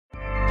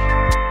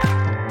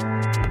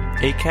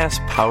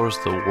Acast powers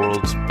the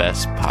world's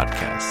best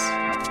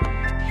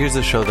podcasts. Here's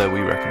a show that we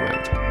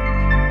recommend.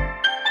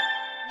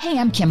 Hey,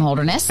 I'm Kim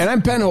Holderness. And I'm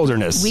Ben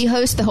Holderness. We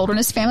host the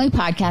Holderness Family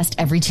Podcast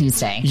every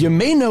Tuesday. You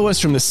may know us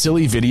from the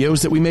silly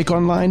videos that we make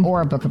online.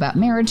 Or a book about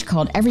marriage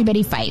called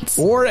Everybody Fights.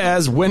 Or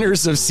as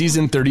winners of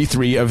season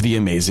 33 of The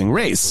Amazing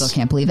Race. Still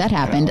can't believe that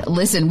happened.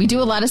 Listen, we do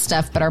a lot of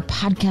stuff, but our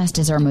podcast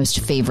is our most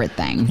favorite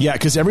thing. Yeah,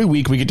 because every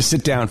week we get to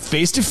sit down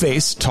face to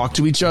face, talk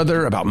to each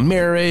other about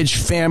marriage,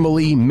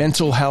 family,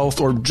 mental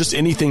health, or just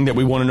anything that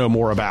we want to know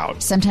more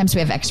about. Sometimes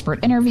we have expert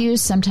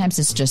interviews, sometimes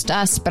it's just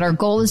us, but our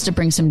goal is to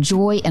bring some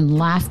joy and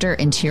laughter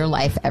into your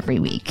life every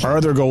week. Our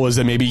other goal is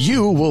that maybe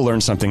you will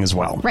learn something as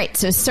well. Right,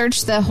 so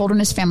search the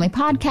Holderness Family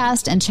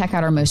Podcast and check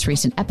out our most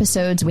recent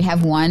episodes. We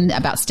have one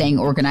about staying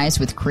organized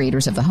with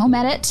creators of the Home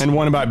Edit. And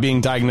one about being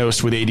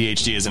diagnosed with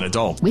ADHD as an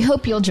adult. We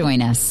hope you'll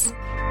join us.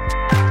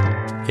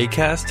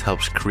 Acast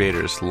helps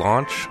creators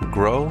launch,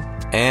 grow,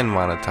 and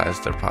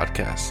monetize their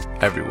podcasts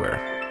everywhere.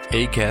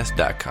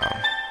 Acast.com.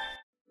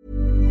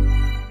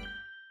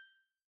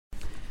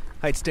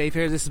 Hi, it's Dave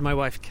here. This is my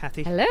wife,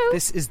 Kathy. Hello.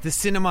 This is the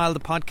Cinemile, the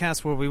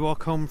podcast where we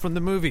walk home from the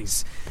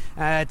movies.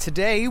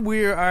 Today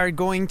we are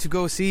going to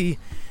go see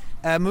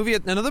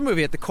another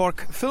movie at the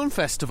Cork Film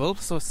Festival.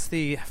 So it's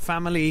the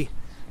family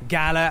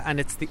gala and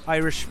it's the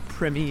Irish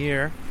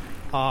premiere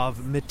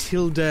of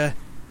Matilda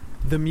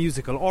the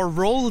Musical, or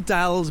Roald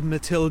Dahl's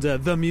Matilda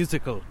the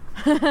Musical.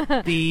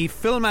 The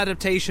film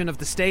adaptation of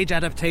the stage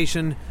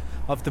adaptation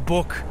of the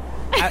book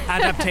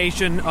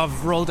adaptation of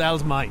Roald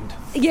Dahl's mind.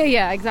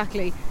 Yeah,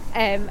 exactly.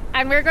 And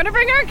we're going to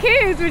bring our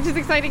kids, which is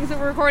exciting, so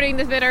we're recording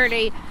this a bit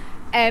early.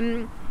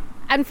 And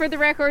for the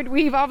record,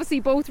 we've obviously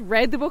both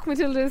read the book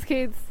Matilda as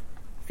kids,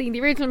 seen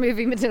the original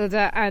movie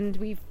Matilda, and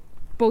we've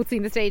both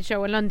seen the stage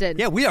show in London.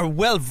 Yeah, we are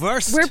well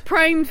versed. We're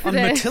primed for on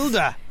this.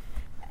 Matilda.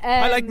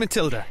 I like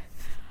Matilda.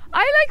 I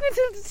like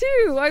Matilda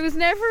too. I was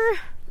never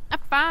a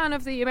fan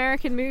of the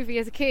American movie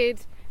as a kid.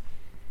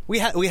 We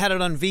had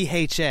it on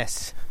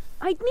VHS.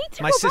 I'd need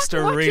to My go sister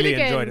back and watch really it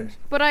again, enjoyed it.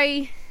 But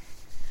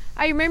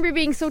I remember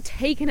being so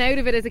taken out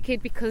of it as a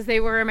kid because they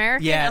were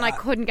American, and I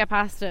couldn't get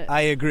past it.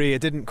 I agree,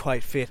 it didn't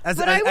quite fit. As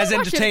But I will watch it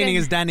entertaining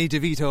again. as Danny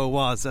DeVito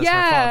was as her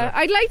Yeah, father.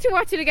 I'd like to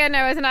watch it again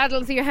now as an adult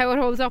and see how it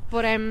holds up.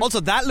 But Also,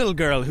 that little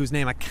girl whose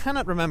name I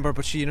cannot remember,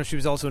 but she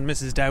was also in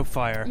Mrs.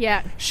 Doubtfire.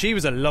 Yeah. She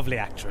was a lovely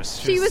actress.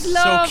 she was so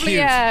lovely. cute.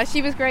 Yeah,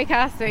 she was great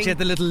casting. She had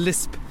the little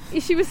lisp.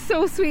 She was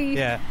so sweet.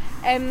 Yeah.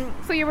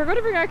 So yeah, we're going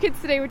to bring our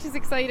kids today, which is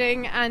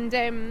exciting.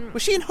 And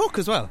Was she in Hook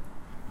as well?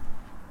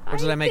 Or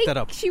did I make that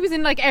up? She was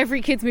in like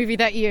every kids movie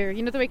that year.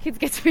 You know the way kids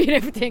get to be in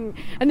everything,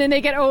 and then they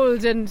get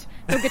old and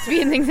don't get to be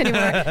in things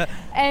anymore.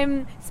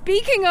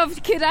 Speaking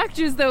of kid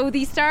actors, though,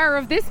 the star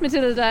of this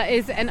Matilda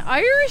is an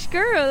Irish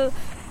girl.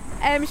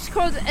 She's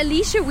called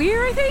Alicia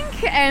Weir, I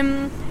think.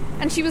 And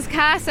she was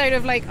cast out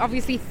of like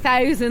obviously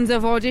thousands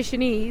of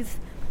auditionees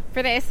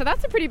for this, so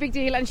that's a pretty big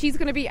deal. And she's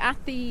going to be at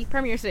the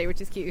premiere today,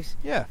 which is cute.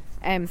 Yeah.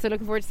 So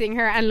looking forward to seeing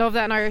her, and love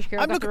that an Irish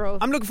girl got the role.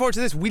 I'm looking forward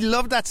to this. We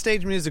loved that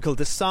stage musical.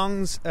 The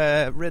songs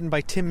written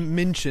by Tim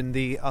Minchin,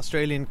 the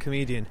Australian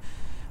comedian,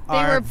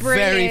 were very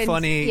brilliant.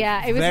 funny.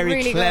 Yeah, it was very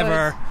really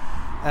clever.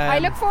 I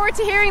look forward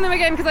to hearing them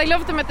again because I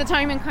loved them at the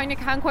time and kind of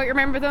can't quite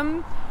remember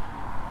them.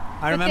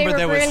 I But they remember were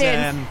there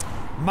brilliant. was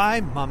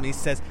my mummy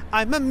says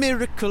I'm a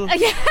miracle.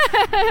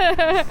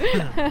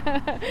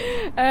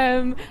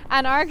 And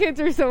our kids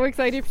are so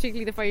excited,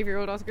 particularly the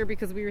 5-year-old Oscar,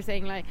 because we were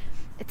saying like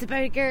it's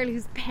about a girl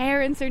whose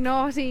parents are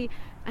naughty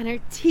and her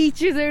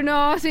teachers are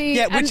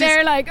naughty, and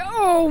they're like,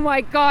 oh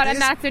my god. And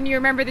that's when you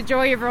remember the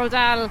joy of Roald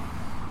Dahl.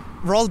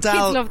 Roald Dahl,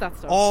 kids love that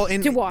stuff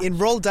in to watch.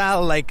 Roald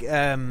Dahl, like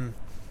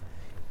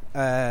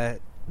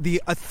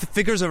the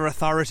figures of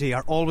authority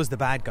are always the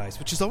bad guys,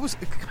 which is always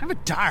kind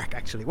of dark,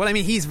 actually. Well, I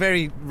mean, he's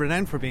very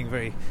renowned for being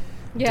very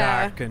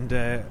dark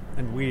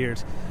and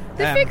weird.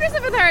 The figures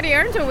of authority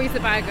aren't always the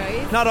bad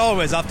guys. Not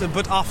always,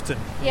 but often.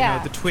 Yeah. You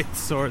know, the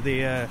twits or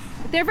the.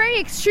 They're very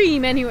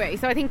extreme anyway,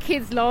 so I think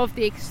kids love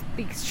the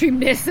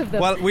extremeness of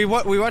them. Well, we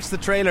watched the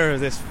trailer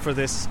of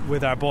this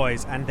with our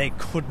boys, and they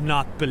could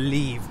not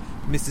believe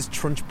Mrs.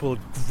 Trunchbull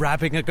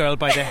grabbing a girl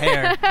by the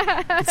hair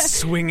and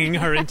swinging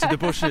her into the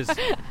bushes.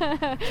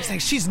 She's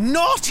like, she's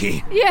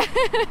naughty. Yeah,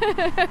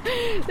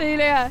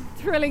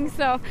 thrilling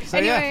stuff. So,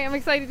 anyway, I'm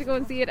excited to go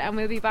and see it, and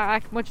we'll be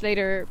back much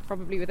later,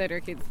 probably without our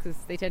kids, because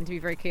they tend to be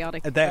very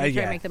chaotic. They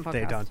try and make them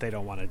podcast. they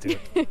don't want to do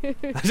it.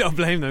 I don't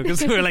blame them,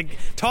 because we're like,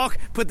 talk,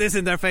 put this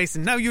in their face,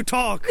 and now you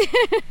talk.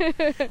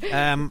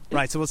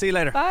 Right, so we'll see you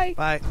later.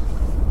 Bye.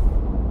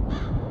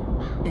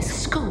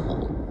 This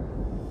school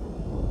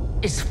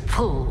is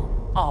full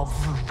of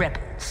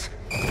rebels.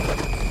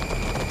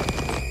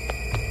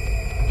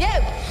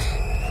 You!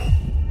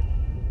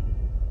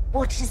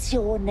 What is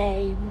your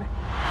name?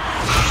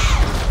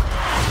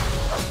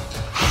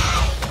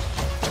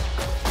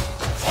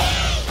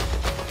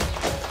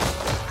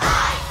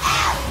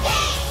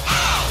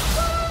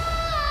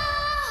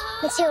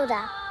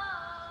 Matilda.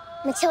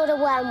 Matilda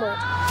Wormwood.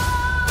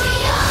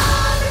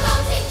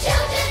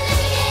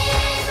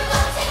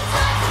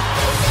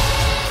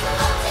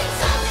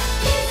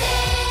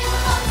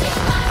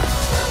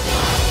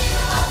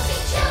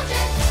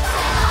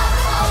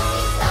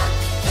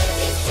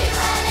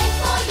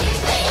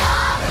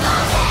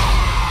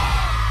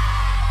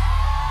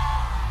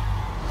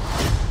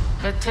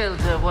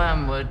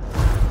 Wormwood,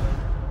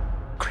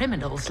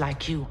 criminals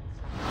like you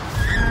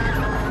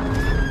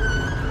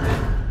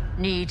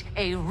need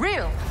a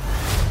real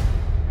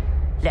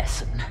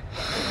lesson.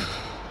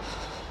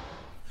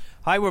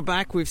 Hi, we're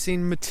back. We've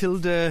seen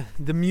Matilda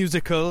the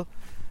Musical.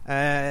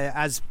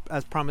 As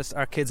promised,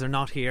 our kids are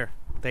not here.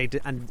 They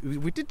did, and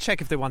we did check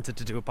if they wanted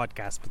to do a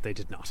podcast, but they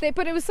did not.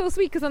 But it was so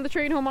sweet because on the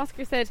train home,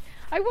 Oscar said,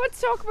 I want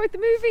to talk about the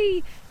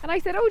movie. And I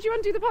said, oh, do you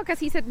want to do the podcast?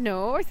 He said,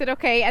 no. I said,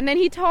 okay. And then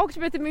he talked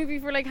about the movie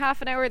for like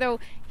half an hour, though.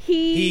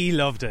 He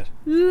loved it.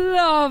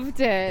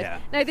 Loved it. Yeah.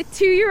 Now, the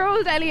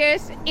 2-year-old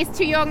Elliot is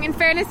too young. In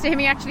fairness to him,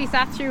 he actually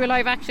sat through a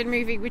live-action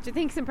movie, which I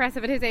think is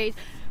impressive at his age.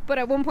 But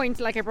at one point,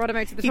 like, I brought him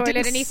out to the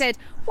toilet and he said,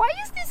 why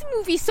is this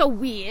movie so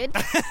weird?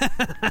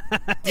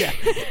 Yeah,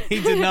 he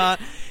did not.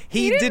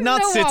 He did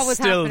not sit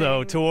still,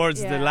 though,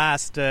 towards the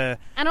last... and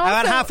also,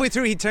 about halfway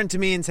through, he turned to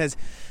me and says,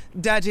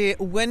 Daddy,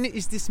 when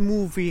is this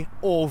movie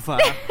over?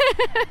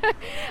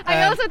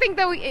 I also think,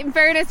 though, in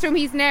fairness to him,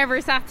 he's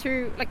never sat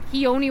through... Like,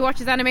 he only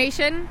watches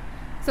animation.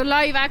 So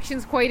live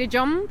action's quite a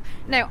jump.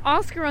 Now,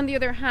 Oscar, on the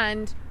other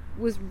hand,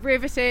 was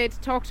riveted,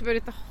 talked about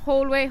it the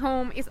whole way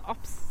home, is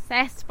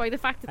obsessed by the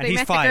fact that they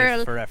met the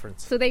girl. For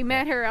reference. So they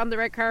met her on the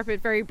red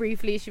carpet very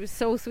briefly. She was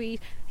so sweet.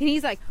 And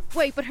he's like,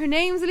 wait, but her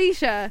name's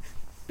Alicia,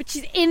 but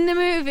she's in the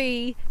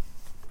movie.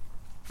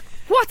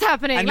 What's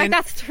happening? And like,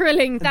 that's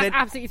thrilling. That's then,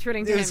 absolutely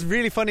thrilling to him. him. It was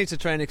really funny to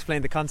try and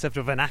explain the concept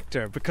of an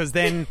actor, because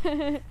then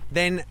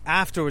then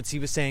afterwards he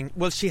was saying,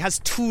 well, she has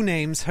two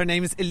names. Her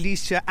name is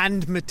Alicia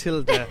and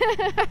Matilda.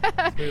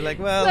 We were like,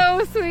 well,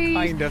 so sweet.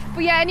 Kind of.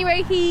 But yeah,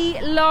 anyway, he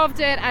loved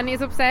it and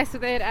is obsessed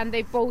with it, and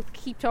they both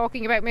keep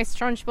talking about Miss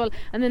Trunchbull,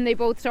 and then they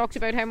both talked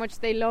about how much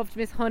they loved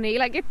Miss Honey.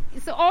 Like,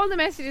 so all the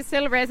messages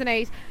still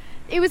resonate.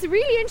 It was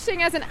really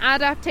interesting as an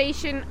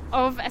adaptation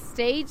of a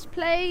stage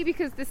play,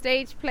 because the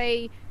stage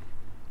play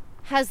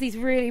has these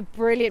really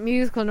brilliant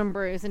musical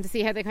numbers, and to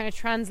see how they kind of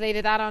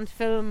translated that onto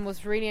film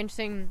was really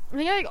interesting. I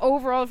think, like,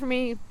 overall for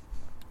me,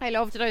 I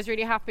loved it. I was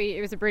really happy.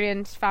 It was a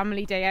brilliant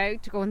family day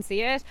out to go and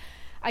see it.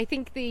 I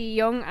think the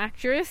young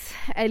actress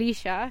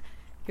Alicia,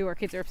 who our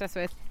kids are obsessed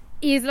with,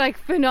 is like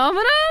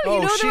phenomenal. Oh,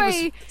 you know, she the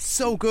way was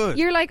so good.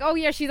 You're like, oh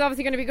yeah, she's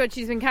obviously going to be good.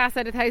 She's been cast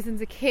out of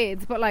thousands of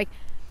kids, but like,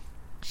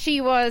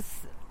 she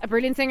was a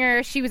brilliant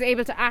singer. She was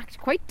able to act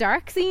quite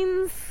dark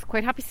scenes,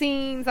 quite happy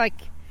scenes, like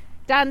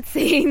dance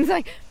scenes.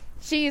 Like,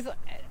 she's an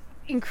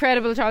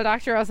incredible child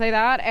actor, I'll say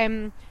that.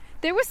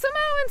 There was some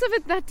elements of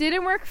it that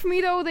didn't work for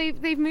me, though.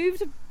 They've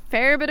moved a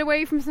fair bit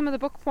away from some of the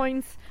book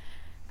points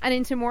and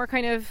into more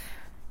kind of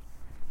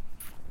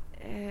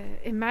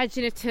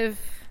imaginative,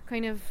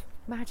 kind of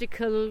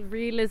magical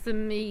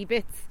realism-y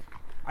bits.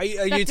 Are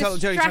you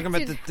talking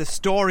about the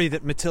story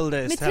that Matilda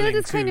is telling?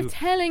 Matilda's kind of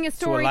telling a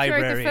story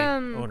throughout the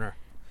film. Owner.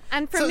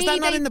 And for so me, is that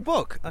not in the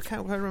book? I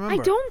can't quite remember.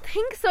 I don't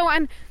think so.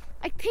 And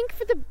I think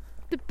for the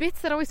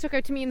bits that always stuck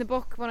out to me in the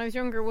book when I was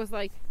younger was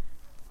like,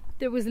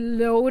 there was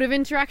load of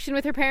interaction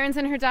with her parents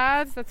and her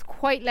dads. That's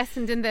quite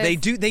lessened in this. They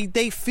do.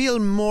 They feel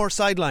more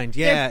sidelined.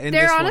 Yeah,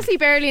 they're honestly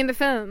barely in the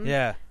film.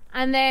 Yeah.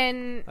 And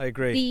then I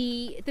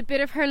agree. The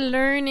bit of her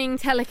learning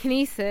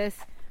telekinesis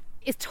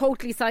is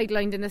totally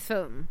sidelined in this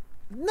film.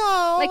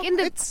 No,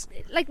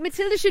 like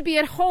Matilda should be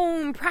at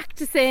home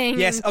practicing.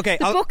 Yes, okay.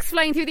 The books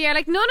flying through the air.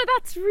 Like, none of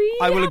that's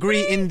really I will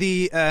happening.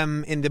 agree.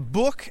 In the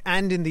book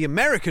and in the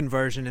American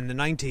version in the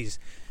 90s,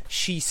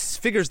 she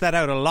figures that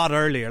out a lot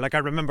earlier. Like, I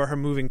remember her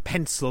moving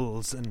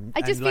pencils and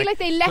I just and feel like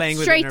they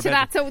left straight to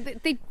that, so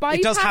they bypass.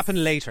 It does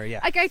happen later, yeah.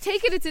 Like, I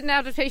take it's an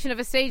adaptation of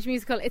a stage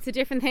musical. It's a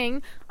different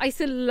thing. I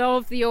still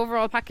love the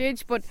overall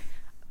package, but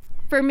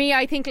for me,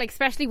 I think, like,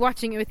 especially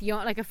watching it with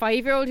like a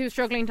 5-year-old who's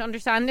struggling to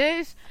understand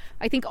it,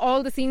 I think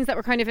all the scenes that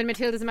were kind of in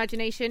Matilda's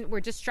imagination were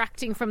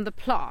distracting from the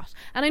plot.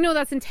 And I know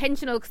that's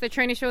intentional because they're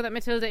trying to show that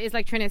Matilda is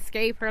like trying to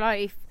escape her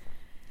life.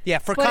 Yeah,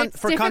 for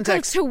difficult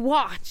context to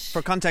watch.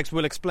 For context,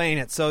 we'll explain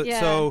it. So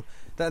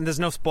there's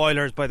no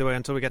spoilers, by the way,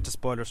 until we get to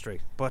Spoiler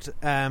Street. But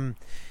Matilda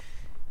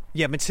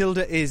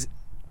is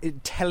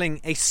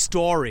telling a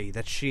story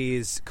that she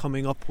is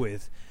coming up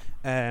with.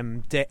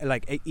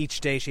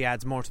 Each day she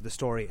adds more to the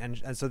story,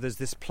 and so there's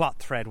this plot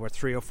thread where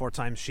 3 or 4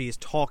 times she is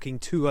talking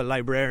to a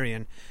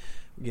librarian,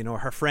 you know,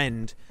 her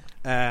friend,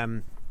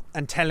 and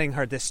telling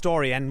her this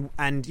story,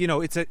 and you know,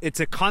 it's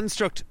a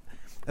construct,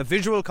 a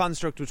visual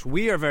construct which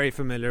we are very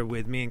familiar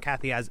with, me and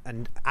Kathy,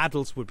 and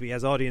adults would be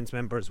as audience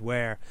members,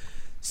 where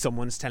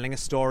someone's telling a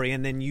story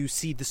and then you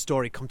see the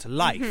story come to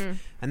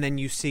life, and then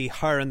you see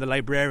her and the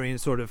librarian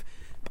sort of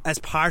as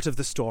part of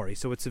the story.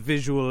 So it's a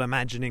visual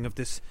imagining of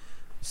this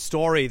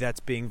story that's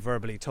being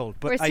verbally told.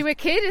 But whereas to a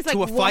kid, it's like,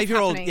 to a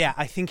 5-year-old, happening? yeah,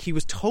 I think he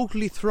was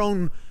totally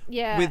thrown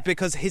with,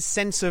 because his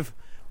sense of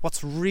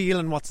what's real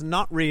and what's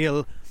not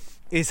real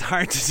is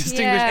hard to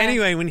distinguish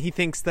anyway when he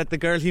thinks that the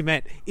girl he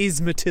met is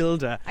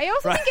Matilda. I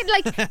also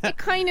think it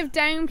kind of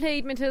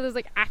downplayed Matilda's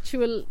like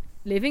actual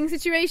living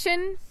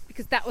situation,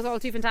 because that was all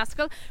too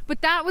fantastical.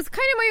 But that was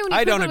kind of my only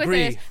I don't quibble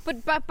agree. with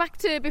it. But back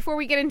to, before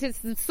we get into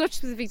such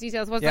specific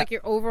details, what's like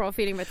your overall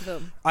feeling about the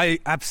film? I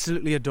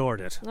absolutely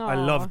adored it. Aww. I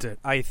loved it.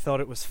 I thought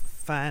it was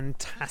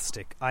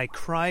fantastic. I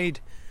cried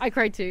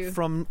too.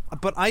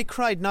 But I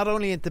cried not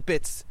only at the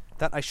bits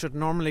that I should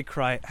normally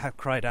have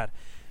cried at,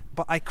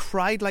 but I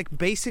cried like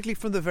basically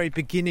from the very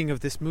beginning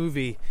of this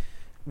movie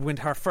when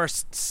her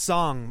first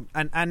song,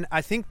 and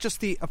I think just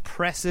the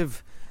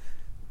oppressive,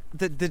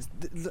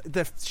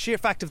 the sheer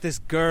fact of this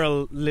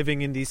girl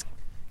living in these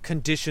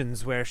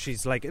conditions where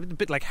she's like a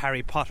bit like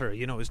Harry Potter,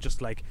 you know, is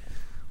just like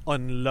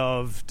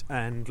unloved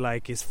and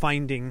like is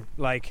finding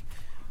like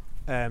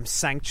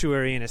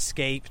sanctuary and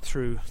escape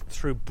through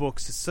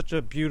books. It's such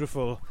a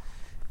beautiful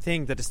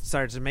thing that it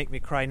started to make me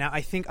cry. Now I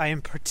think I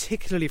am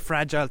particularly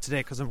fragile today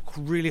because I'm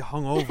really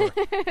hungover,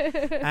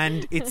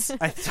 and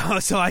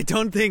so I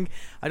don't think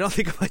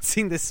if I'd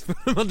seen this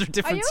film under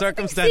different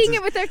circumstances, seeing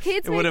it with their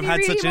kids, it would have had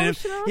really such an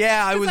emotional.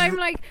 I was. I'm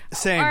like,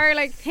 same. Our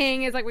like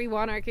thing is like we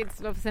want our kids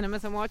to love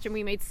cinema so much, and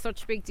we made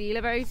such a big deal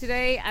about it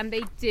today, and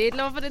they did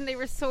love it, and they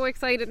were so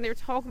excited, and they were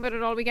talking about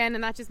it all weekend,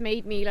 and that just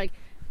made me like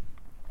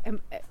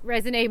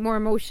resonate more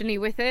emotionally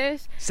with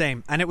it.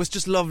 Same, and it was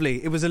just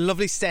lovely. It was a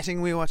lovely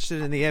setting. We watched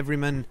it in the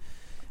Everyman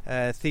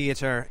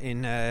Theatre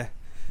in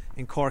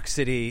Cork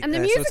City, and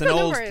the so it's an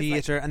old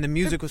theatre, like, and the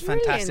music was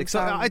fantastic. So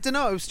I don't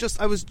know. It was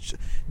just I was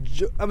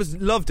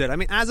loved it. I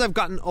mean, as I've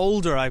gotten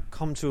older, I've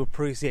come to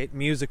appreciate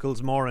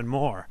musicals more and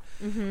more.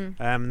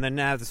 Mm-hmm. And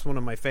now this is one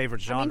of my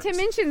favourite genres. I mean,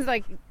 Tim Minchin's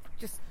like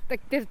just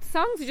like the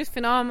songs are just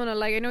phenomenal.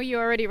 Like I know you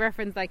already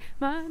referenced like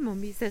my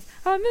mummy says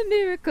I'm a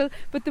miracle,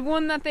 but the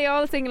one that they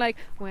all sing like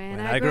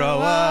when I grow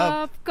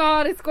up,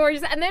 God, it's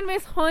gorgeous. And then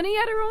Miss Honey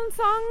had her own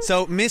song.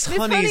 So Miss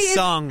Honey's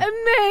song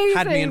amazing.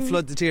 Had me in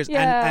floods of tears,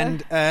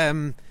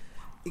 and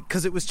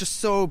because it was just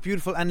so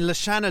beautiful. And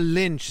Lashana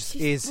Lynch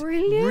is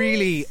brilliant.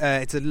 Really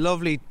it's a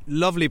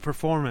lovely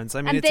performance.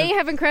 I mean, and they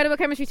have incredible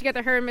chemistry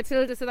together, her and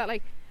Matilda, so that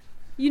like,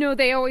 you know,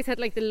 they always had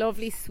like the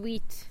lovely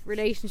sweet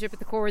relationship at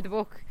the core of the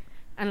book.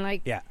 And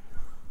like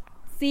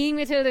seeing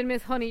Matilda and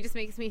Miss Honey just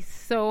makes me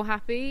so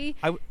happy.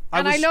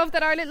 I love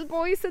that our little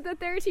boy said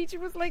that their teacher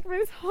was like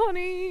Miss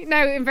Honey.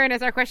 Now, in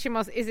fairness, our question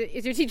was: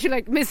 is your teacher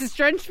like Mrs.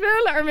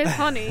 Trunchbull or Miss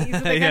Honey? So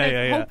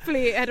they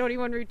hopefully had only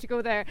one route to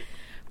go there.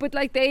 But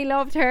like they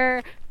loved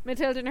her.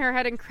 Matilda and her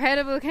had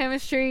incredible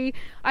chemistry.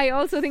 I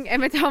also think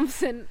Emma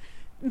Thompson,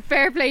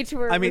 fair play to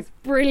her, was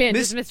brilliant.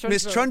 Miss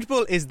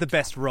Trunchbull is the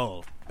best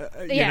role,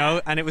 you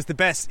know, and it was the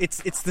best.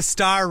 It's the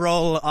star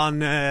role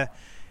on.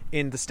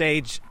 In the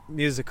stage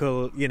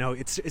musical, you know,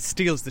 it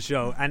steals the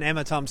show, and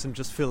Emma Thompson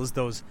just fills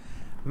those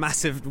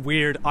massive,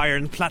 weird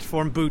iron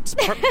platform boots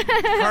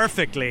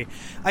perfectly.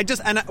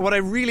 What I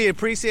really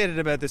appreciated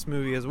about this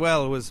movie as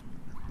well was,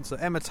 so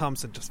Emma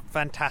Thompson, just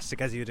fantastic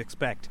as you'd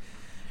expect,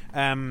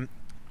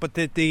 but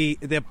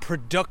the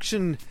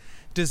production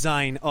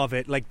design of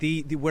it, like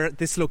the where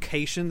this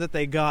location that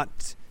they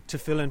got to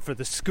fill in for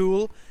the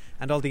school,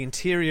 and all the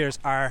interiors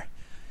are,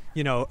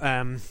 you know,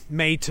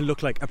 made to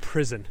look like a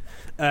prison.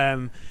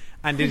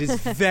 And it is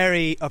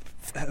very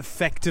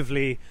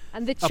effectively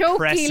and the chokey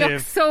oppressive.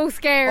 Looks so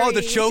scary. Oh,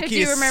 the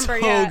chokey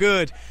is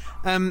good.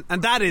 And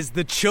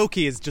the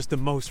chokey is just the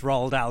most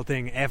Roald Dahl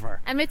thing ever.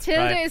 And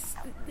Matilda is,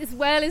 as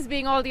well as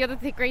being all the other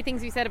great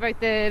things we said about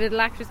the little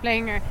actress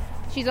playing her,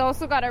 she's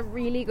also got a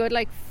really good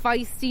like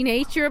feisty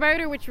nature about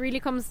her, which really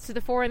comes to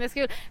the fore in the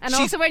school. And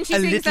also when she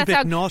sings that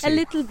song, naughty. A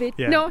little bit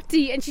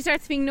naughty, and she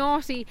starts being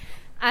naughty,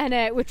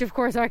 and which of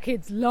course our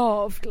kids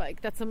loved,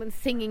 like that someone's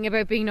singing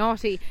about being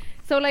naughty.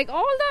 So like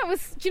all that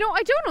was, do you know,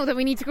 I don't know that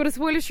we need to go to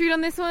spoiler street on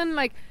this one.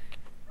 Like,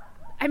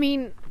 I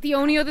mean, the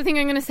only other thing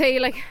I'm going to say,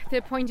 like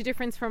the point of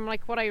difference from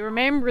like what I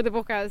remember the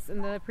book as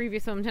in the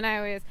previous film to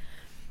now is,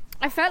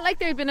 I felt like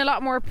there'd been a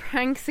lot more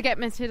pranks to get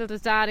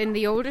Matilda's dad in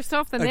the older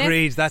stuff than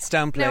Agreed, this. That's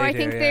downplayed. Now I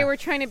think they were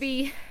trying to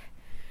be,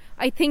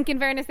 I think in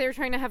fairness they were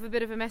trying to have a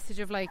bit of a message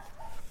of like,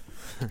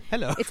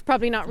 hello, it's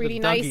probably not really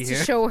nice to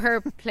here. show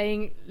her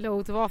playing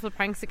loads of awful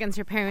pranks against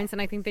her parents,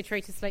 and I think they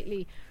tried to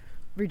slightly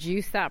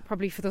reduce that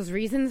probably for those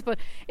reasons. But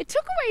it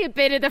took away a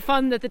bit of the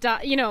fun that the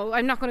dad, you know,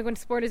 I'm not going to go into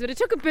spoilers, but it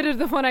took a bit of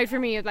the fun out for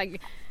me of like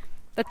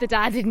that the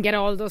dad didn't get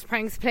all those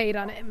pranks played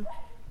on him.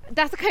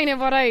 That's kind of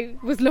what I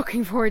was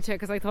looking forward to,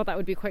 because I thought that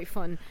would be quite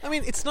fun. I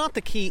mean, it's not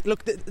the key.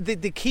 Look,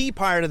 the key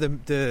part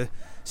of the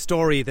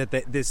story that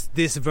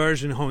this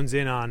version hones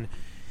in on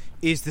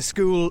is the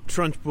school,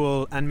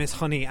 Trunchbull and Miss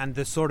Honey, and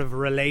the sort of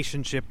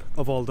relationship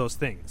of all those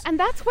things. And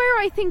that's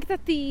where I think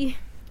that the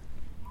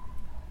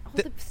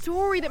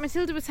story that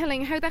Matilda was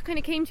telling, how that kind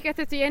of came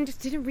together at the end,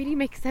 just didn't really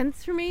make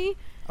sense for me.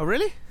 Oh,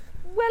 really?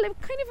 Well,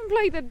 it kind of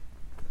implied that.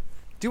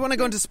 Do you want to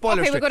go into spoilers?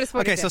 Okay, we'll go to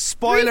spoilers. Okay, so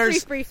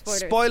spoilers. Brief spoilers.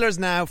 Spoilers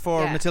now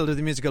for Matilda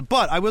the Musical.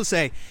 But I will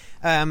say,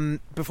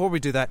 before we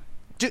do that,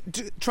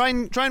 try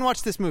and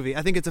watch this movie.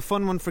 I think it's a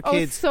fun one for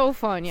kids. It's so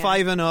fun, yeah.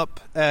 5 and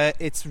up.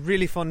 It's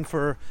really fun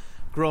for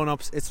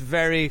grown-ups. It's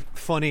very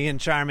funny and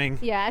charming.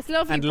 Yeah, it's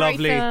lovely, and bright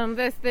lovely. film.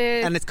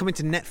 And it's coming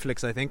to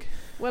Netflix, I think.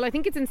 Well, I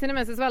think it's in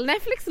cinemas as well.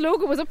 Netflix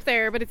logo was up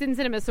there, but it's in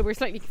cinemas, so we're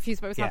slightly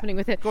confused by what's happening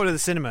with it. Go to the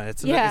cinema.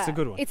 It's a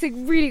good one. It's a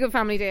really good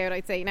family day out,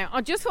 I'd say. Now,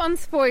 just one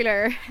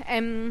spoiler.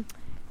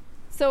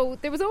 So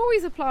there was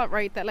always a plot,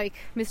 right, that like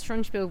Miss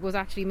Trunchbull was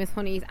actually Miss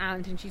Honey's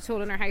aunt, and she'd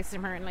stolen her house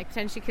from her and like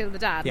potentially killed the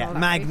dad. Yeah, and all that,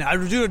 Magna. right?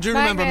 I do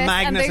remember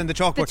Magnus and the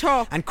chalkboard. The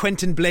chalk. And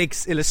Quentin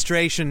Blake's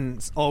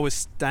illustrations always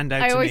stand out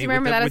to me. I always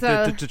remember that as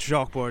well. The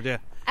chalkboard, yeah.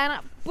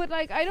 But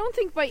like, I don't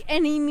think by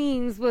any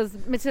means was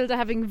Matilda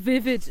having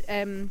vivid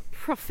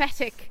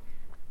prophetic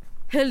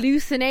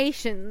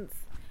hallucinations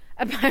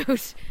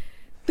about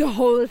the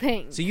whole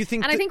thing. So you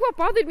think? And I think what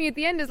bothered me at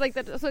the end is like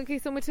that. Okay,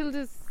 so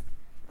Matilda's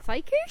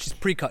psychic. She's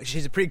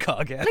a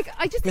precog. Yeah. Like,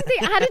 I just think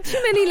they added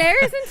too many layers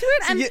into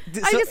it, and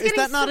so is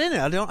that not in it?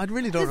 I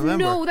really don't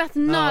remember. No, that's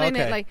not in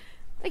it. Like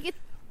it.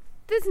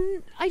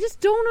 I just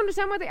don't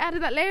understand why they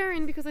added that layer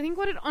in, because I think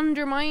what it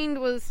undermined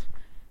was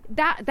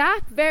that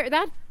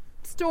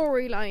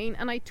storyline,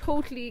 and I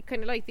totally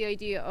kind of like the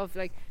idea of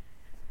like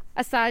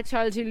a sad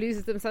child who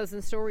loses themselves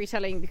in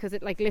storytelling because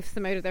it like lifts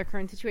them out of their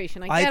current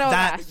situation. I get all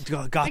that.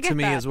 That got to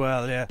me as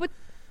well, yeah.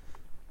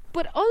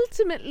 But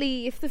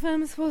ultimately, if the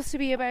film is supposed to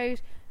be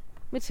about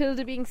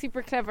Matilda being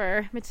super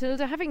clever,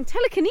 Matilda having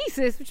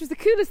telekinesis, which was the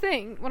coolest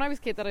thing when I was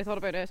a kid that I thought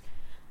about it,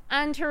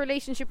 and her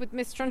relationship with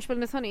Miss Trunchbull,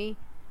 Miss Honey,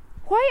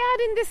 why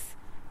add in this?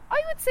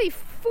 I would say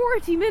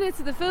 40 minutes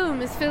of the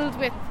film is filled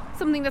with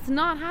something that's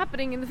not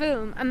happening in the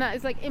film, and that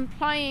is like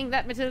implying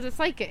that Matilda's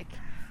psychic.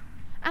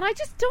 And I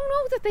just don't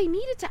know that they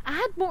needed to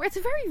add more. It's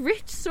a very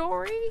rich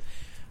story.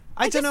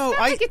 I don't know.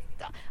 I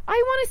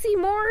want to see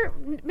more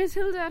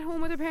Matilda at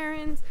home with her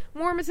parents,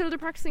 more Matilda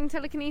practicing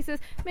telekinesis,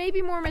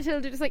 maybe more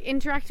Matilda just like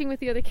interacting with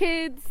the other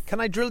kids.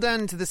 Can I drill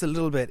down into this a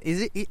little bit?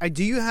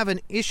 Do you have an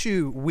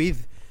issue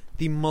with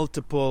the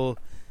multiple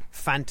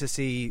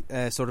fantasy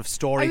sort of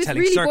storytelling? I was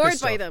really circus bored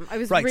stuff? by them. I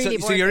was right. Really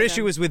bored. So your by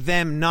issue them. was with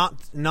them,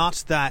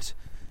 not that.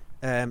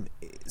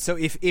 So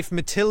if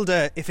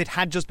Matilda, if it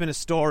had just been a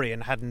story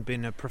and hadn't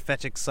been a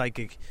prophetic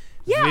psychic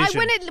vision,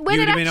 when you it would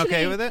have actually, been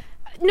okay with it.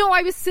 No,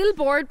 I was still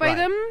bored by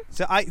them.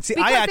 So I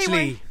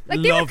actually they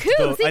were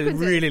cool sequences.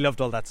 I really loved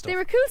all that stuff. They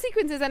were cool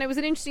sequences, and it was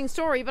an interesting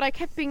story. But I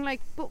kept being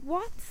like, "But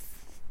what's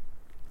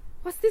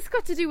this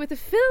got to do with the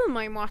film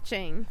I'm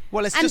watching?"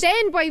 Well, it's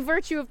then by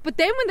virtue of, but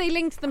then when they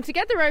linked them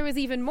together, I was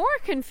even more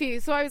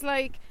confused. So I was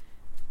like,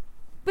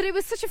 "But it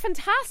was such a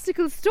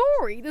fantastical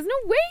story. There's no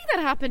way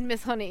that happened,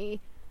 Miss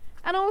Honey."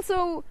 And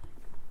also,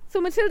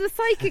 so Matilda's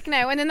psychic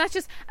now, and then that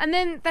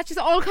just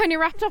all kind of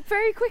wrapped up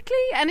very quickly,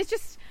 and it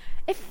was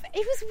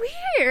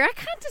weird. I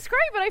can't describe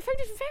it. I found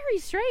it very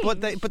strange.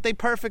 But they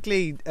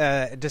perfectly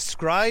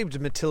described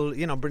Matilda.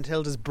 You know,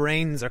 Matilda's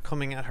brains are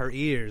coming at her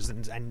ears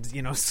and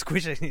you know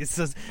squishing. It's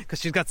just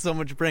because she's got so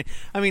much brain.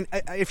 I mean,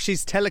 if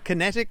she's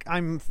telekinetic,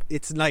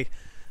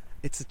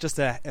 it's just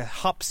a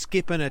hop,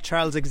 skip, and a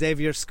Charles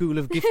Xavier School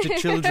of Gifted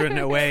Children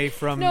away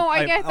from no,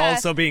 I get that.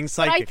 Also being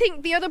psychic. But I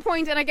think the other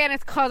point, and again,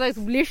 it's because I was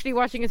literally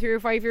watching it through a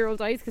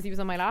 5-year-old's eyes because he was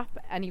on my lap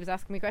and he was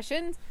asking me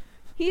questions.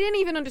 He didn't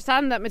even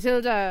understand that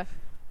Matilda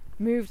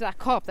moved that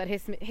cup that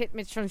hit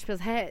Miss Trunchbull's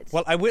head.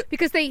 Well, I will,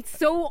 because they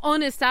so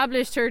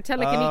unestablished her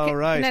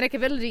telekinetic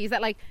abilities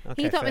that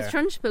he thought fair. Miss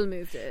Trunchbull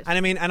moved it. And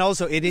I mean, and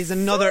also it is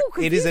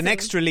it is an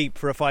extra leap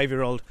for a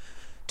 5-year-old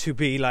to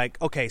be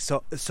like, okay,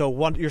 so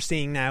what you're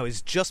seeing now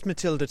is just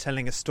Matilda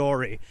telling a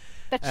story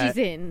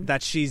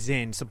that she's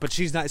in. So, but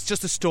she's not. It's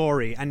just a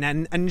story,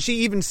 and she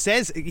even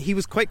says, he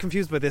was quite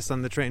confused by this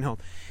on the train home.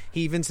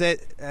 He even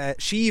said,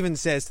 she even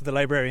says to the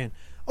librarian,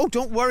 "Oh,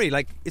 don't worry,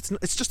 like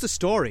it's just a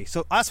story."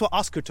 So that's what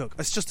Oscar took.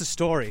 It's just a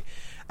story,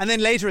 and then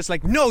later it's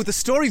like, no, the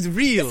story's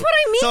real. That's what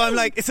I mean. So I'm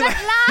like,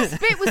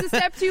 last bit was a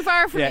step too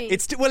far for me.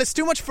 It's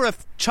too much for a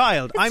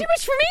child. It's too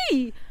much for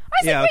me.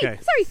 I said, wait, sorry,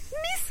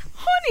 Miss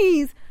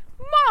Honey's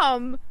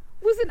mom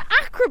was an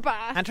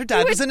acrobat, and her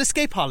dad was an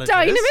escapologist.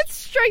 Dynamite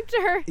striped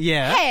to her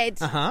head.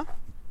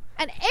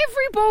 And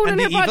every bone in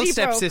her body broke. And the evil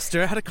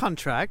stepsister had a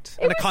contract,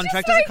 and a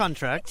contract is a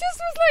contract. It just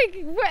was like,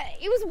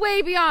 it was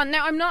way beyond.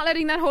 Now, I'm not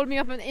letting that hold me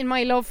up in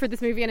my love for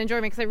this movie and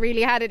enjoyment, because I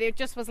really had it. It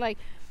just was like,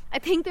 I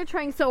think they're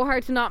trying so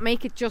hard to not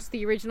make it just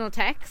the original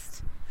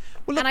text.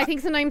 Well, look, and I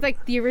think sometimes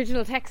like the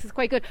original text is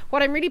quite good.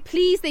 What I'm really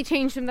pleased they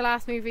changed from the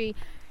last movie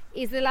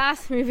is the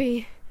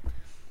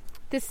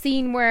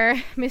scene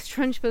where Miss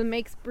Trunchbull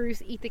makes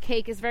Bruce eat the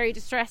cake is very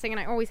distressing, and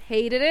I always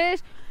hated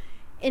it.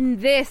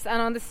 In this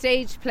and on the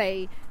stage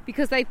play,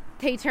 because they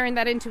turn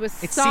that into a song.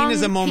 It's seen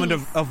as a moment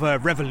of a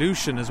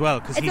revolution as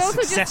well, because he's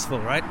successful,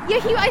 right? Yeah,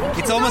 I think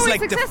it's almost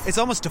like it's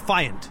almost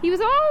defiant. He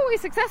was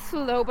always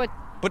successful though, but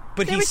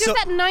there was just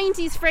that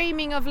 90s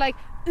framing of like,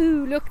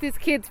 ooh, look, this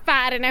kid's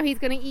fat and now he's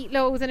going to eat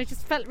loads, and it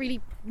just felt really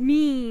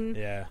mean.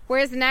 Yeah.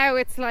 Whereas now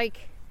it's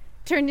like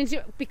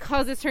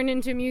because it's turned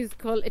into a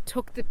musical, it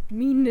took the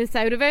meanness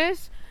out of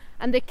it,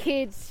 and the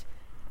kid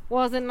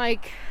wasn't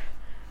like.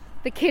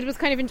 The kid was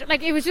kind of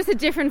it was just a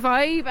different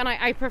vibe, and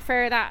I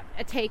prefer that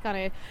a take on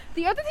it.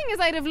 The other thing is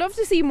I'd have loved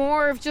to see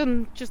more of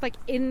just like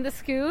in the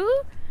school,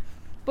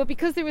 but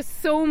because there was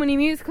so many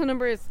musical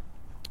numbers,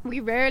 we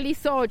rarely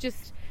saw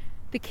just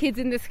the kids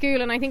in the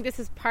school, and I think this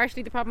is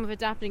partially the problem of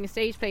adapting a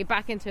stage play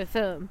back into a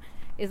film,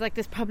 is like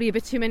there's probably a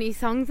bit too many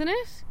songs in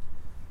it.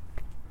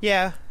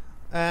 Yeah.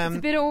 It's a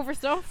bit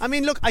overstuffed. I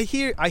mean, look, I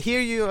hear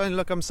you, and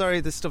look, I'm sorry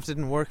this stuff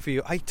didn't work for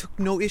you. I took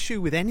no issue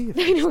with any of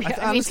it. I know,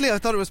 yeah. Honestly, I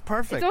thought it was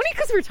perfect. It's only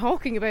because we're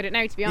talking about it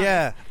now, to be honest.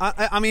 Yeah,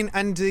 I mean,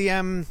 and the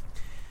and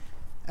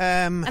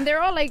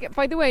they're all like,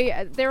 by the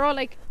way,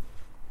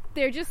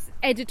 they're just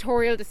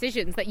editorial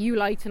decisions that you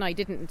liked and I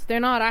didn't. They're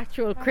not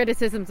actual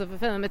criticisms of a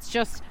film. It's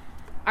just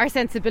our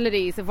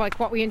sensibilities of like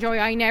what we enjoy.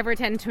 I never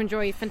tend to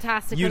enjoy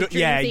fantastical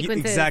dream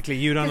sequences. Exactly.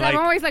 You don't like. I'm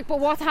always like, but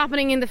what's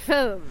happening in the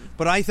film?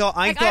 But I thought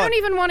I don't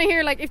even want to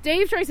hear, like, if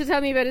Dave tries to tell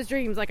me about his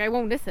dreams, like, I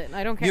won't listen.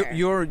 I don't care.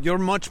 You're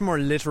much more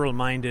literal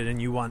minded, and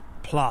you want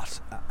plot,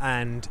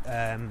 and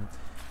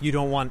you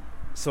don't want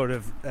sort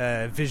of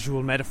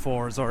visual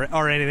metaphors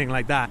or anything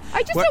like that.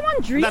 I just don't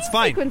want dream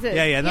sequences.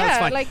 Yeah, that's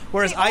fine. Like,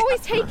 whereas they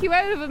always take you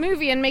out of a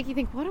movie and make you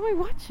think, what am I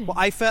watching? Well,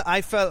 I felt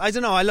I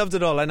don't know, I loved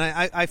it all, and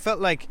I felt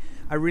like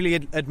I really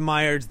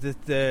admired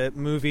the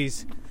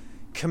movie's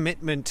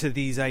commitment to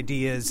these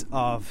ideas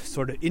of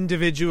sort of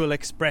individual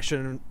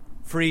expression,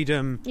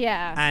 freedom,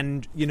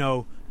 and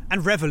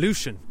and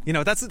revolution.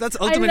 That's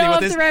ultimately I love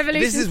what this the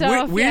revolution this is.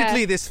 Stuff,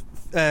 weirdly, this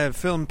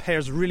film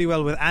pairs really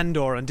well with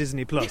Andor on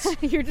Disney Plus.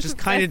 You're just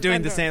kind of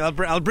doing the same.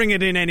 I'll bring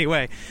it in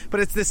anyway,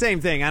 but it's the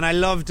same thing. And I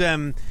loved.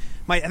 I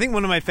think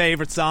one of my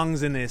favourite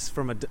songs in this,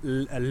 from a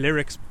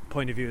lyrics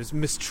point of view, is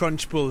Miss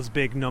Trunchbull's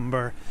big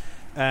number.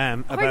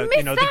 About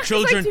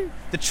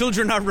the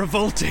children are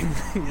revolting.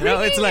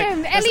 It's like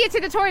Elliot to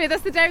the toilet.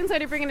 That's the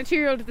downside of bringing a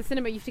 2-year-old to the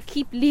cinema. You have to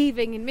keep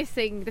leaving and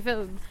missing the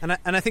film. And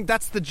I think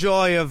that's the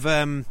joy of.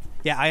 I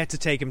had to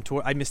take him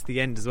to. I missed the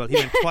end as well. He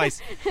went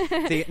twice.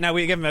 Now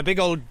we gave him a big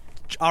old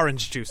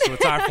orange juice, so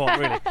it's our fault,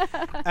 really.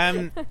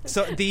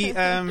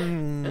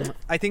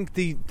 I think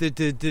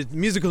the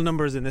musical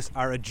numbers in this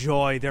are a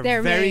joy. They're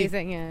very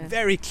amazing,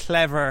 very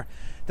clever.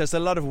 There's a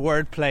lot of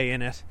wordplay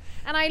in it,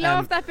 and I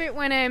love that bit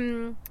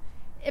when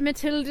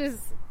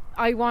Matilda's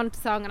I Want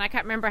song, and I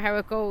can't remember how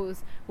it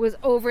goes, was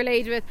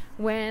overlaid with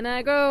When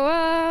I Grow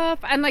Up,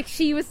 and like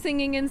she was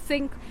singing in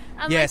sync,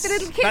 and yes, like the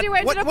little kid who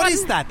ended up what on,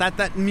 is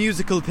that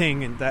musical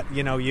thing, and that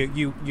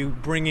you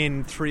bring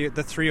in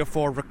three or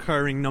four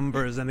recurring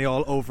numbers and they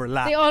all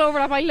overlap.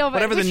 I love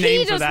whatever it. the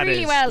name for that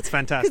really is. Well, it's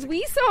fantastic, because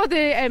we saw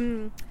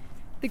the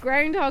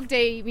Groundhog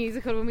Day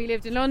musical when we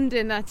lived in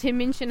London that Tim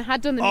Minchin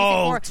had done the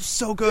music for. It's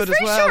so good as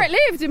well. Very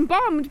short-lived and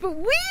bombed, but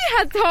we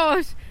had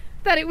thought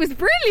that it was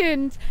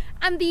brilliant,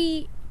 and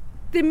the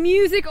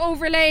music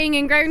overlaying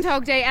in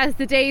Groundhog Day as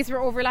the days were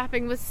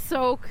overlapping was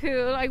so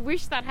cool. I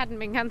wish that hadn't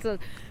been cancelled.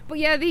 But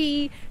yeah,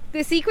 the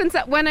sequence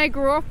that When I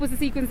Grew Up was a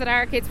sequence that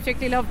our kids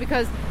particularly loved,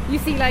 because you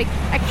see like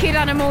a kid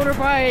on a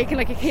motorbike and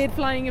like a kid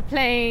flying a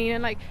plane,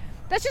 and like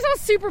that's just all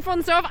super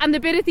fun stuff. And the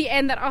bit at the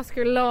end that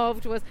Oscar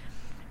loved was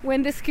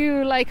when the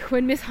school, like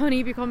when Miss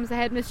Honey becomes the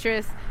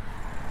headmistress,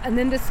 and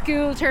then the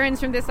school turns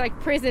from this like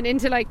prison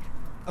into like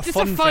just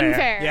a fun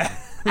fair. Yeah.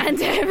 And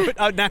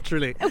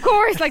naturally, of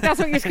course, like that's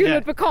what your school yeah.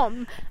 would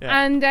become.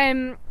 Yeah.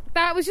 And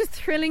that was just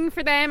thrilling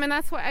for them, and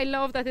that's what I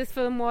love that this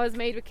film was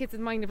made with kids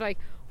in mind, of like,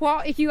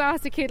 what if you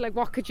asked a kid like,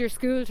 what could your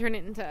school turn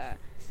it into?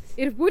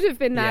 It would have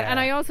been that. Yeah. And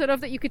I also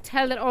love that you could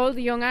tell that all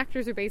the young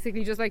actors are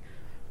basically just like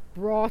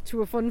brought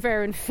to a fun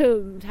fair and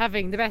filmed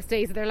having the best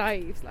days of their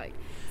lives, like.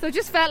 So it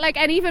just felt like,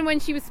 and even when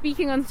she was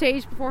speaking on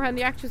stage beforehand,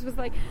 the actress was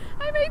like,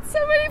 I made so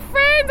many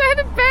friends, I had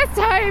the best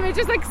time. It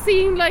just like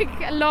seemed like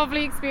a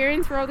lovely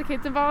experience for all the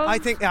kids involved. I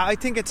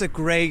think it's a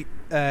great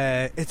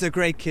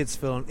kids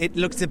film.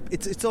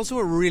 It's also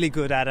a really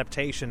good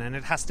adaptation, and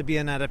it has to be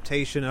an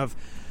adaptation of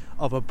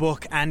a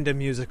book and a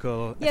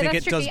musical. Yeah, I think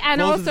that's it does tricky. And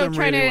both also of them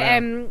trying really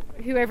to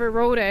well. whoever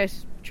wrote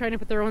it, trying to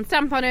put their own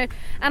stamp on it.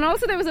 And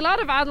also there was a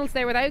lot of adults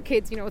there without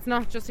kids. It's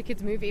not just a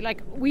kids movie.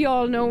 Like, we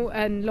all know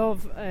and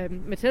love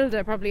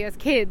Matilda probably as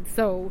kids,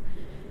 so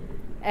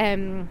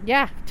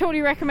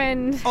totally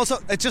recommend. Also,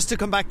 just to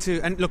come back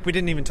to, and look, we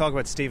didn't even talk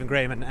about Stephen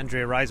Graham and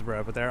Andrea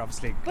Riseborough, but they're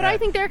obviously I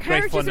think their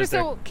characters were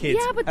so kids,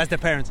 as their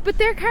parents, but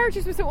their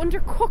characters were so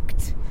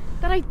undercooked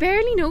that I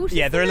barely noticed.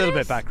 Yeah, they're a little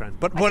bit background,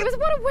 but it was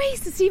what a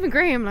waste of Stephen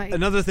Graham. Like,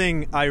 another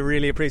thing I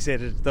really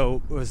appreciated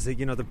though was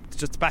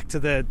just back to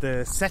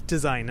the set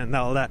design and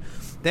all that.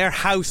 Their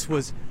house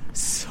was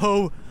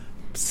so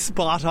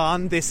spot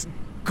on. This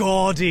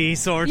gaudy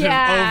sort of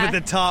over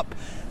the top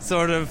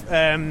sort of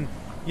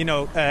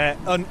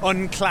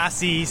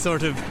unclassy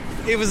sort of.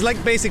 It was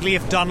like basically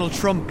if Donald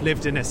Trump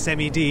lived in a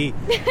semi-D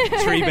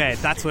 3-bed.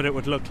 That's what it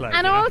would look like.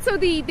 And also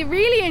the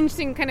really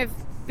interesting kind of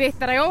bit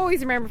that I always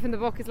remember from the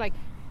book is like,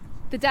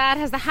 the dad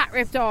has the hat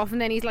ripped off and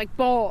then he's like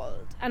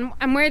bald,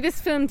 and where this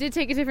film did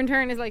take a different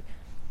turn is like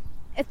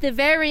at the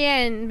very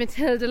end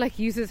Matilda like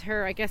uses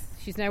her, I guess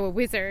she's now a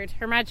wizard,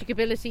 her magic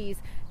abilities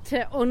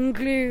to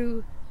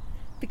unglue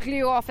the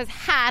glue off his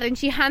hat, and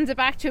she hands it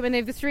back to him and they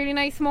have this really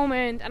nice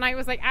moment. And I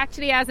was like,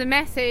 actually, as a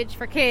message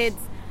for kids,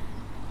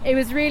 it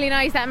was really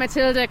nice that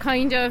Matilda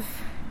kind of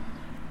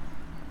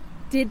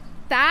did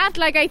that.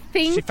 Like, I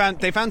think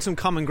they found some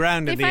common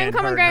ground in the end. They found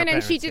common ground,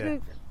 and she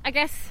didn't, I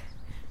guess,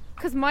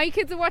 because my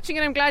kids are watching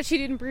it, I'm glad she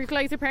didn't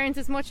brutalise her parents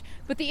as much.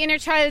 But the inner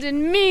child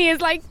in me is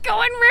like, go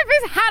and rip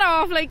his hat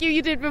off like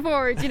you did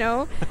before, you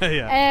know.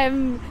 Yeah.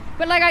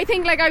 But like, I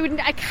think like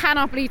I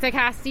cannot believe they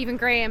cast Stephen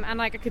Graham, and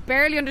like I could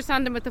barely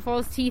understand him with the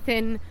false teeth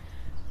in,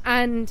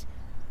 and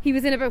he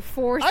was in about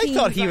 4 scenes. I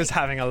thought he was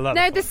having a lot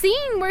now of fun. the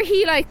scene where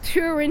he like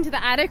threw her into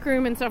the attic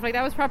room and stuff like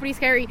that was properly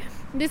scary.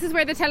 And this is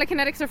where the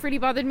telekinetic stuff really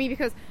bothered me,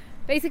 because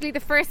basically the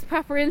first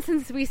proper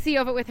instance we see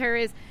of it with her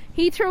is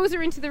he throws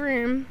her into the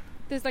room.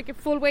 There's like a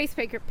full waste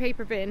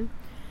paper bin.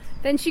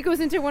 Then she goes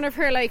into one of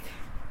her like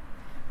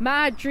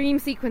mad dream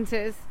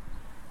sequences,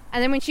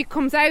 and then when she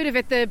comes out of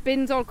it, the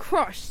bin's all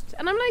crushed.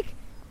 And I'm like,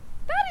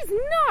 that is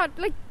not,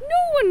 like,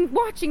 no one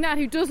watching that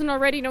who doesn't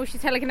already know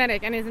she's telekinetic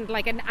and isn't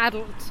like an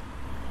adult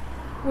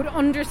would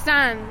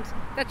understand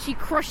that she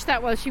crushed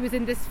that while she was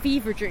in this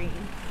fever dream.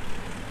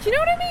 Do you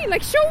know what I mean?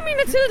 Like, show me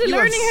Matilda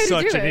learning how to do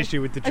it. Such an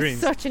issue with the dreams.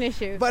 Such an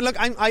issue. But look,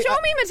 show me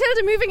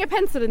Matilda moving a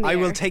pencil in the air. I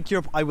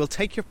will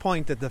take your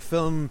point that the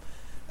film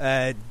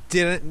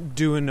didn't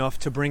do enough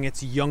to bring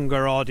its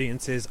younger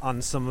audiences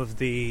on some of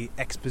the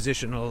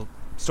expositional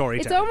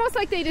storytelling. It's almost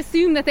like they'd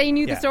assume that they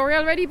knew the story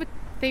already, but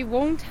they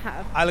won't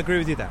have. I'll agree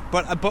with you there.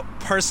 But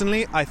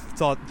personally, I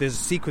thought the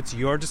sequence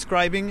you're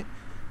describing,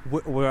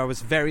 where I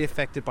was very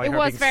affected by her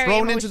being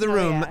thrown into the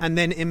room and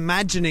then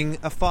imagining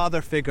a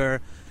father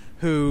figure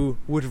who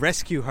would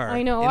rescue her.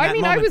 I know. In that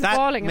moment, I was that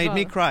bawling. Made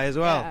me cry as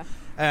well.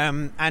 Yeah.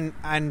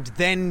 And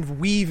then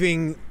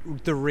weaving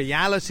the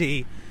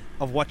reality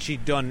of what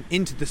she'd done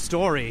into the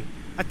story.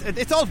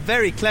 It's all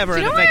very clever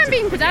and effective. Do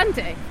you know why I'm being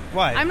pedantic?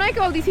 Why? I'm like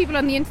all these people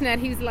on the internet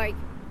who's like,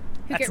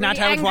 who that's get not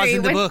really how it was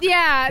in the book.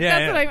 Yeah,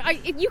 that's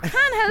what you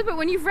can't help it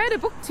when you've read a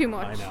book too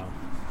much. I know.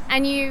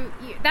 And you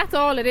that's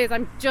all it is.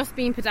 I'm just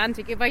being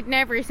pedantic. If I'd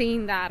never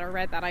seen that or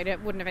read that, I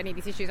wouldn't have any of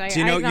these issues. Do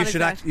you know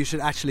you should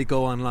actually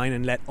go online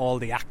and let all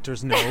the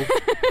actors know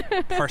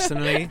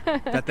personally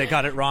that they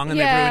got it wrong and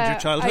they've ruined your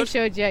childhood? I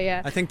should,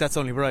 yeah. I think that's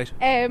only right.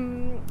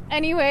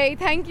 Anyway,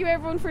 thank you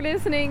everyone for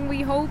listening.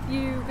 We hope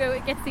you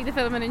get to see the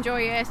film and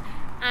enjoy it.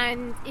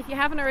 And if you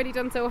haven't already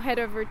done so, head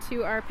over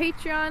to our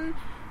Patreon,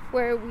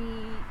 where we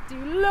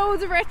do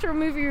loads of retro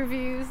movie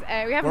reviews.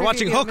 We're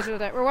watching Hook.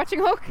 We're watching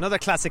Hook. Another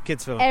classic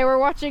kids film. We're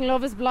watching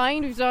Love is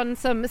Blind. We've done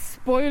some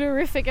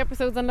spoilerific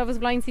episodes on Love is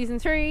Blind season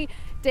 3.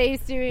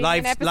 Dave's doing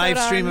an episode live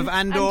stream on of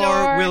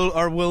Andor will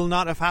or will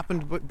not have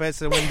happened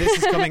based on when this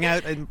is coming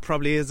out. It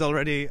probably is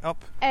already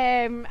up.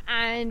 And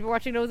we're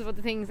watching loads of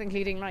other things,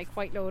 including like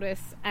White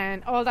Lotus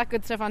and all that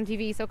good stuff on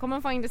TV. So come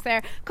and find us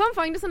there. Come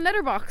find us on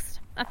Letterboxd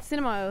at the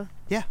Cinema Aisle.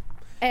 Yeah.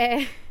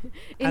 Instagram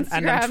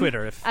and on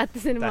Twitter if at the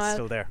Cinema that's Aisle,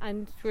 still there,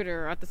 and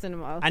Twitter at the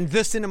Cinema Aisle, and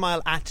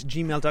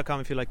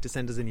thecinemaaisle@gmail.com if you'd like to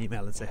send us an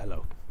email and say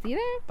hello. See you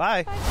there.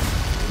 Bye.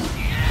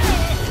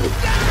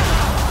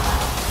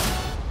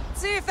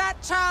 See if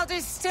that child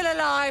is still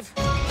alive.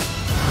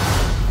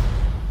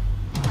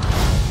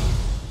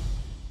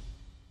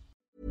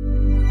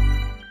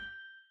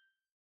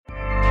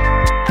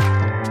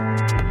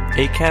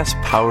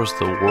 Acast powers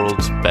the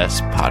world's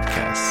best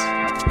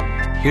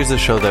podcasts. Here's a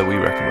show that we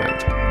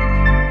recommend.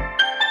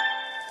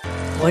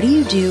 What do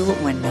you do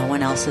when no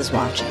one else is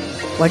watching?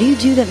 What do you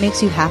do that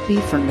makes you happy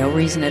for no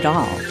reason at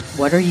all?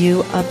 What are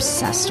you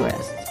obsessed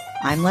with?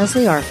 I'm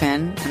Leslie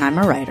Arfin, and I'm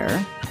a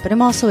writer, but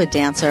I'm also a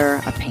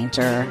dancer, a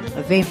painter,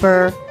 a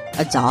vapor,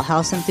 a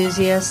dollhouse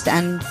enthusiast,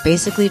 and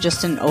basically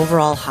just an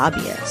overall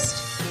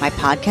hobbyist. My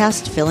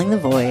podcast, Filling the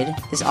Void,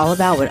 is all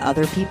about what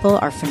other people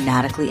are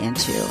fanatically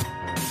into.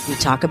 We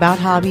talk about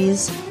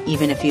hobbies,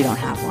 even if you don't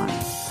have one.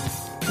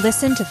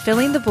 Listen to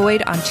Filling the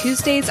Void on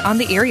Tuesdays on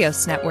the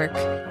Arios Network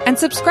and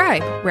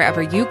subscribe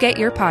wherever you get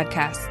your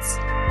podcasts.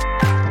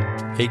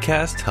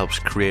 Acast helps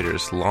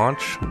creators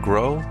launch,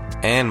 grow,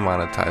 and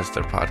monetize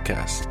their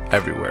podcasts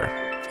everywhere.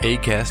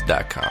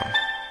 Acast.com.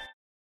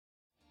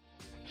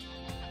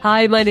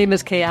 Hi, my name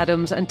is Kay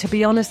Adams, and to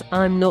be honest,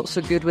 I'm not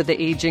so good with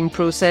the ageing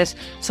process,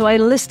 so I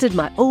enlisted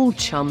my old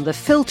chum, the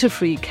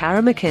filter-free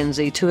Cara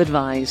McKenzie, to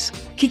advise.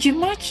 Could you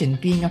imagine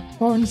being a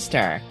porn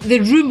star? The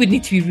room would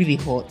need to be really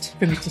hot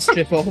for me to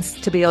strip off.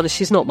 To be honest,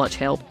 she's not much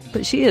help,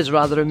 but she is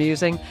rather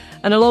amusing.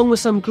 And along with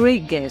some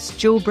great guests,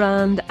 Joe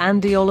Brand,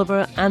 Andy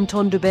Oliver,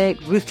 Anton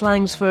Dubeck, Ruth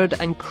Langsford,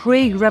 and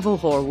Craig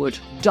Revel-Horwood,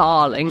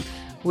 darling,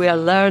 we are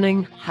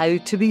learning how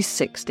to be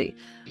 60.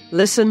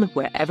 Listen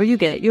wherever you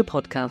get your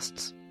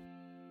podcasts.